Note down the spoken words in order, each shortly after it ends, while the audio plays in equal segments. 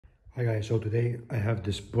Hi guys, so today I have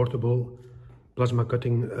this portable plasma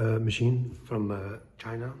cutting machine from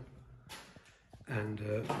China, and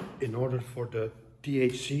in order for the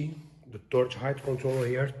THC, the torch height controller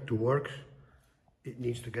here, to work, it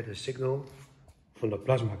needs to get a signal from the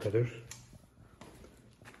plasma cutter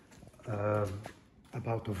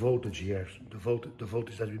about the voltage here, the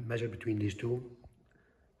voltage that we measure between these two,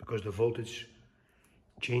 because the voltage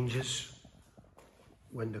changes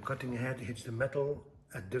when the cutting head hits the metal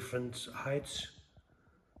at different heights.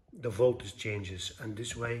 The voltage changes, and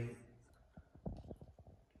this way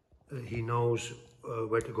he knows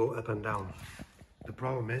where to go up and down. The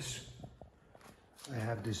problem is I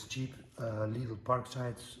have this cheap Lidl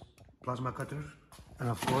Parkside plasma cutter, and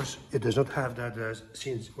of course it does not have that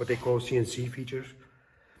what they call CNC features.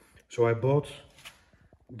 So I bought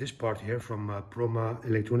this part here from Proma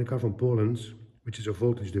Electronica from Poland, which is a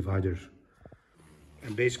voltage divider,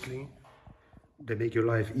 and basically they make your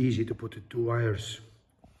life easy to put the two wires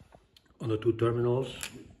on the two terminals,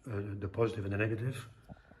 the positive and the negative,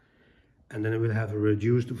 and then it will have a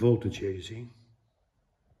reduced voltage here, you see.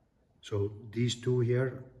 So these two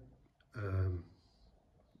here,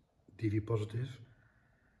 DV positive,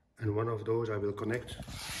 and one of those I will connect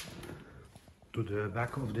to the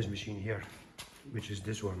back of this machine here, which is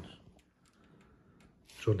this one.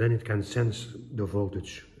 So then it can sense the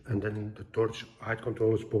voltage, and then the torch height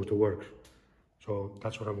controller is supposed to work. So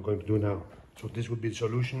that's what I'm going to do now. So this would be the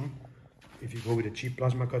solution if you go with a cheap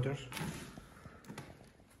plasma cutter.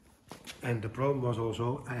 And the problem was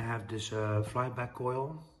also I have this flyback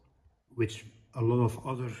coil, which a lot of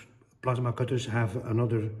other plasma cutters have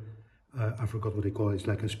another, I forgot what they call it, it's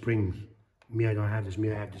like a spring. Me, I don't have this.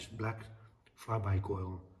 Me, I have this black flyback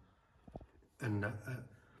coil. And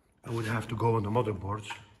I would have to go on the motherboard,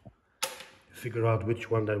 figure out which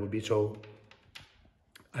one that would be. So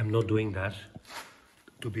I'm not doing that.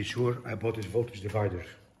 To be sure, I bought this voltage divider,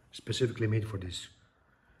 specifically made for this.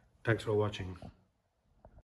 Thanks for watching.